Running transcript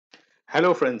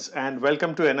Hello friends and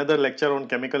welcome to another lecture on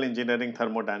chemical engineering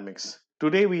thermodynamics.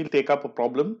 Today we'll take up a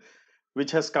problem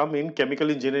which has come in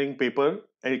chemical engineering paper,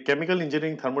 chemical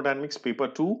engineering thermodynamics paper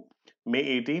 2, May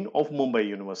 18 of Mumbai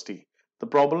University. The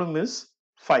problem is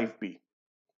 5b.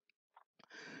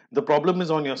 The problem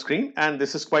is on your screen and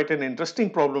this is quite an interesting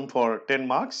problem for 10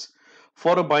 marks.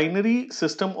 For a binary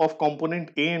system of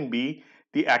component A and B,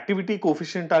 the activity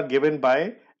coefficient are given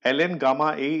by ln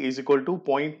gamma A is equal to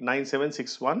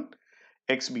 0.9761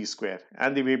 xb square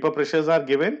and the vapor pressures are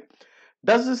given.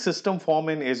 Does the system form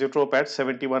an azeotrope at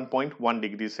 71.1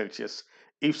 degrees Celsius?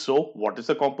 If so, what is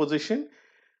the composition?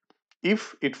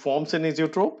 If it forms an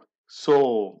azeotrope,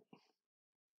 so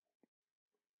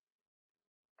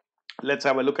let's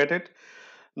have a look at it.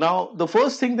 Now, the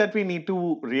first thing that we need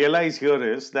to realize here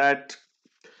is that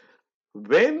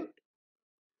when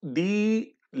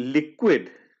the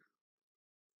liquid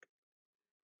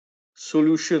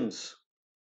solutions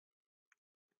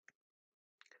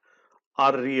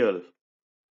are real,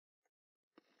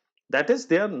 that is,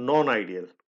 they are non-ideal,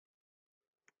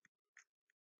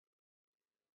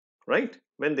 right?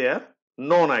 When they are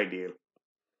non-ideal,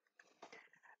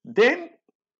 then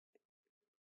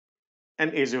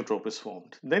an azeotrope is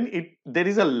formed. Then there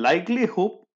is a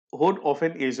likelihood of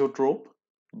an azeotrope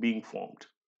being formed.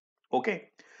 Okay.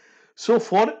 So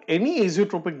for any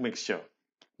azeotropic mixture,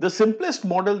 the simplest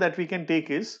model that we can take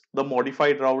is the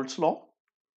modified Raoult's law.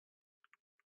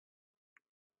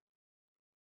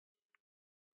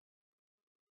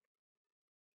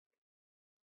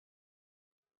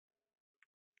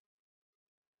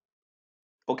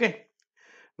 Okay.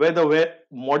 Where the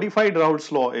modified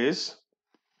Raoult's law is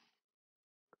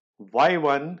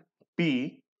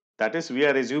Y1P, that is, we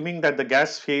are assuming that the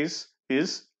gas phase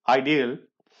is ideal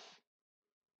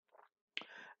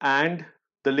and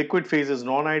the liquid phase is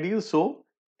non-ideal. So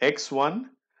X1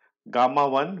 gamma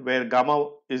 1, where gamma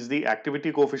is the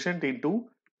activity coefficient, into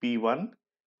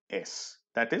P1S,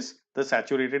 that is the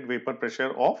saturated vapor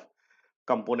pressure of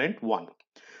component 1.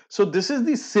 So this is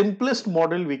the simplest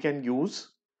model we can use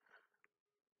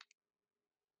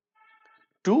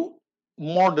to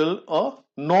model a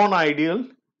non-ideal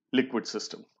liquid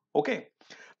system. Okay.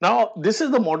 Now this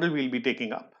is the model we'll be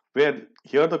taking up, where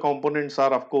here the components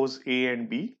are of course A and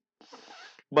B,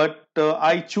 but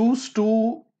I choose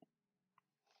to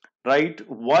write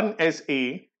one as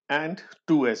A and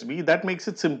two as B. That makes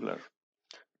it simpler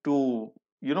to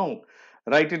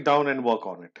write it down and work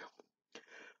on it.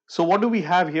 So what do we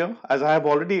have here? As I have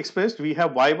already expressed, we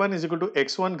have y1 is equal to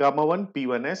x1 gamma 1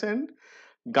 p1s and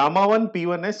gamma 1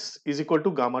 p1s is equal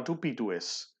to gamma 2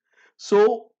 p2s.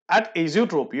 So at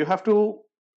azeotrope, you have to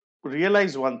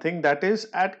realize one thing, that is,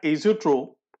 at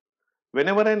azeotrope,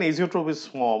 whenever an azeotrope is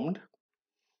formed,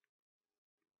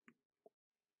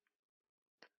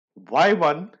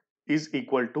 y1 is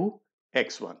equal to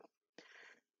x1.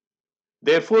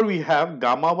 Therefore, we have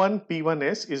gamma 1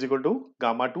 p1s is equal to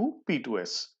gamma 2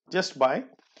 p2s. Just by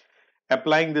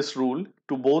applying this rule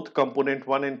to both component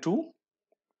 1 and 2,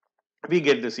 we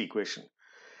get this equation.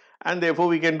 And therefore,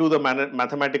 we can do the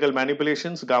mathematical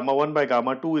manipulations. Gamma 1 by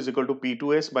gamma 2 is equal to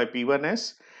P2S by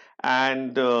P1S.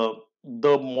 And the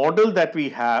model that we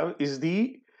have is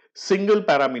the single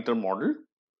parameter model.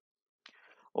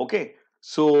 Okay.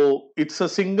 So it's a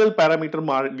single parameter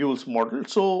Margules model.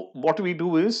 So what we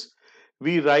do is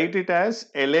we write it as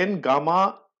ln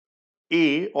gamma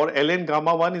A, or ln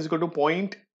gamma 1 is equal to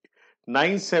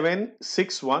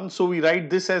 0.9761. So we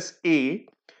write this as A.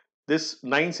 This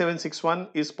 9761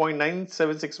 is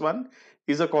 0.9761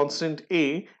 is a constant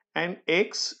A, and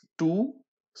x2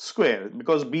 square,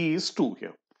 because B is 2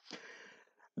 here.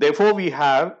 Therefore, we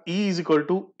have E is equal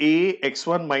to A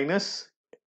x1 minus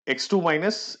x2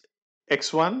 minus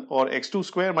x1, or x2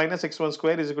 square minus x1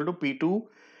 square is equal to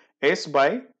P2S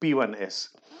by P1S.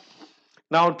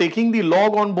 Now taking the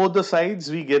log on both the sides,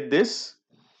 we get this,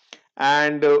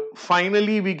 and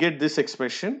finally we get this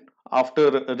expression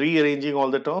after rearranging all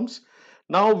the terms.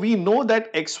 Now we know that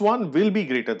x1 will be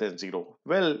greater than 0.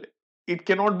 Well, it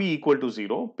cannot be equal to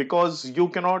 0 because you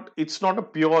cannot, it's not a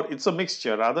pure, it's a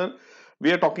mixture. Rather, we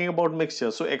are talking about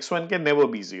mixture. So x1 can never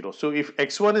be 0. So if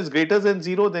x1 is greater than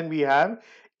 0, then we have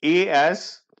A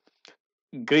as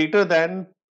greater than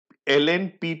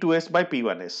ln P2S by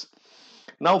P1S.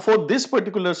 Now for this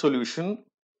particular solution,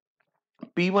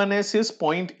 P1S is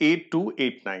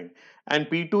 0.8289 and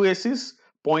P2S is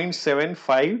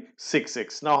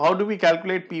 0.7566. Now, how do we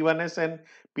calculate P1S and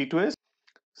P2S?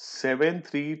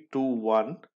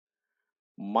 7321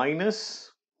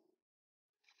 minus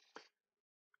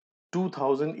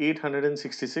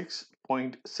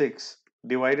 2866.6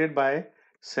 divided by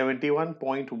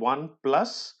 71.1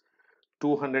 plus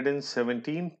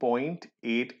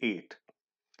 217.88.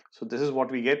 So this is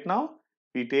what we get now.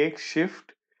 We take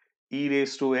shift e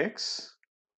raised to x,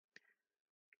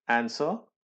 answer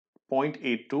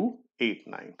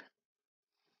 0.8289.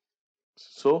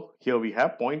 So here we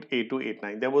have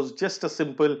 0.8289. There was just a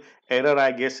simple error,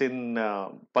 I guess, in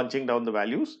punching down the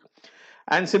values.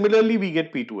 And similarly, we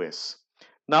get P2S.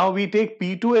 Now we take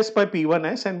P2S by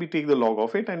P1S and we take the log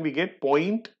of it and we get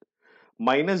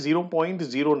minus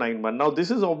 0.091. Now this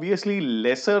is obviously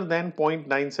lesser than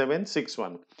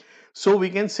 0.9761. So we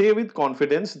can say with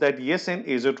confidence that yes, an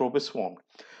azeotrope is formed.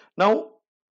 Now,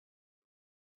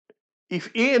 if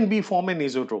A and B form an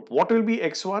azeotrope, what will be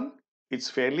x1? It's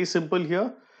fairly simple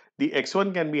here. The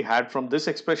x1 can be had from this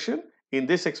expression. In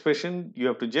this expression, you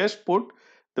have to just put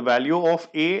the value of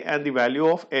A and the value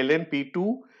of ln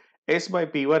P2 S by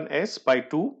P1 S by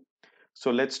 2.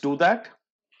 So let's do that.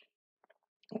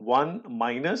 1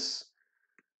 minus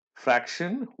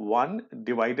fraction 1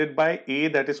 divided by A,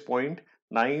 that is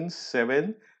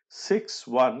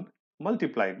 0.9761,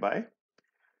 multiplied by,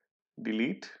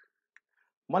 delete,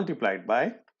 multiplied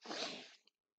by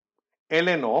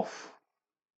ln of,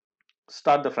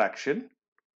 start the fraction,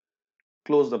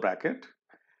 close the bracket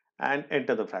and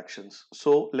enter the fractions.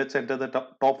 So let's enter the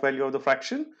top value of the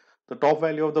fraction. The top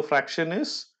value of the fraction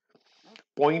is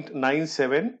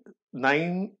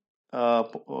 0.979,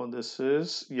 this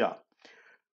is, yeah,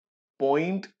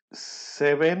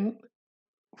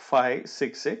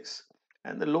 0.7566,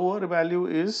 and the lower value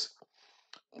is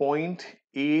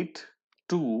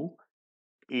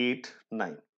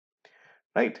 0.8289,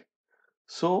 right?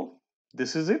 So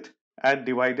this is it, and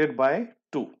divided by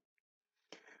 2.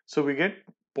 So we get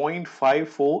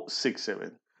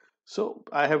 0.5467. So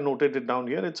I have noted it down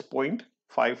here, it's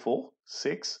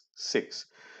 0.5466.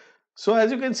 So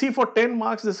as you can see, for 10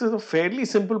 marks, this is a fairly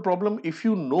simple problem if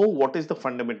you know what is the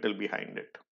fundamental behind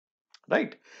it,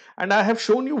 right? And I have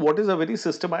shown you what is a very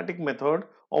systematic method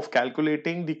of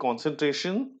calculating the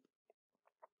concentration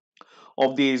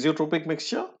of the azeotropic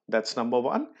mixture. That's number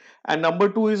one. And number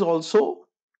two is also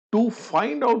to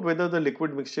find out whether the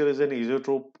liquid mixture is an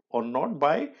azeotrope or not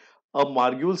by a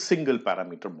Margules single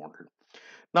parameter model.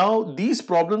 Now, these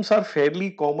problems are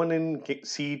fairly common in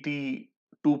CET II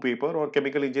paper or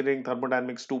Chemical Engineering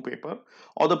Thermodynamics 2 paper,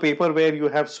 or the paper where you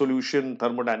have solution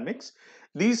thermodynamics.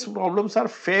 These problems are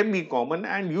fairly common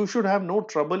and you should have no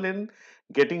trouble in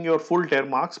getting your full 10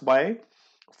 marks by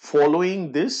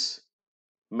following this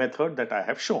method that I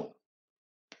have shown.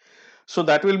 So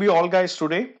that will be all, guys,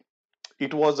 today.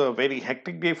 It was a very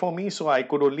hectic day for me, so I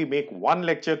could only make one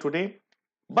lecture today,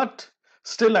 but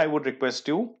still I would request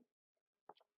you,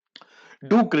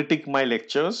 do critique my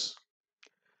lectures,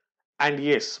 and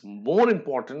yes, more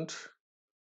important,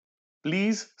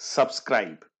 please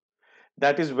subscribe.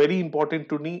 That is very important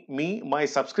to me. My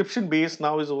subscription base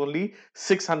now is only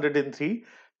 603.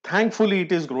 Thankfully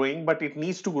it is growing, but it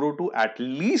needs to grow to at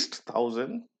least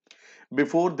 1000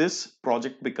 before this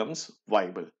project becomes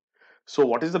viable. So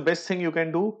what is the best thing you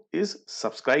can do is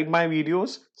subscribe my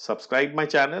videos, subscribe my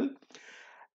channel,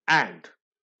 and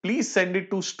please send it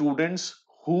to students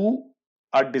who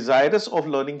are desirous of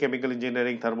learning chemical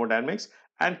engineering thermodynamics,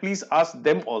 and please ask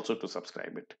them also to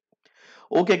subscribe it.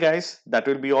 Okay guys, that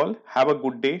will be all. Have a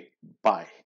good day. Bye.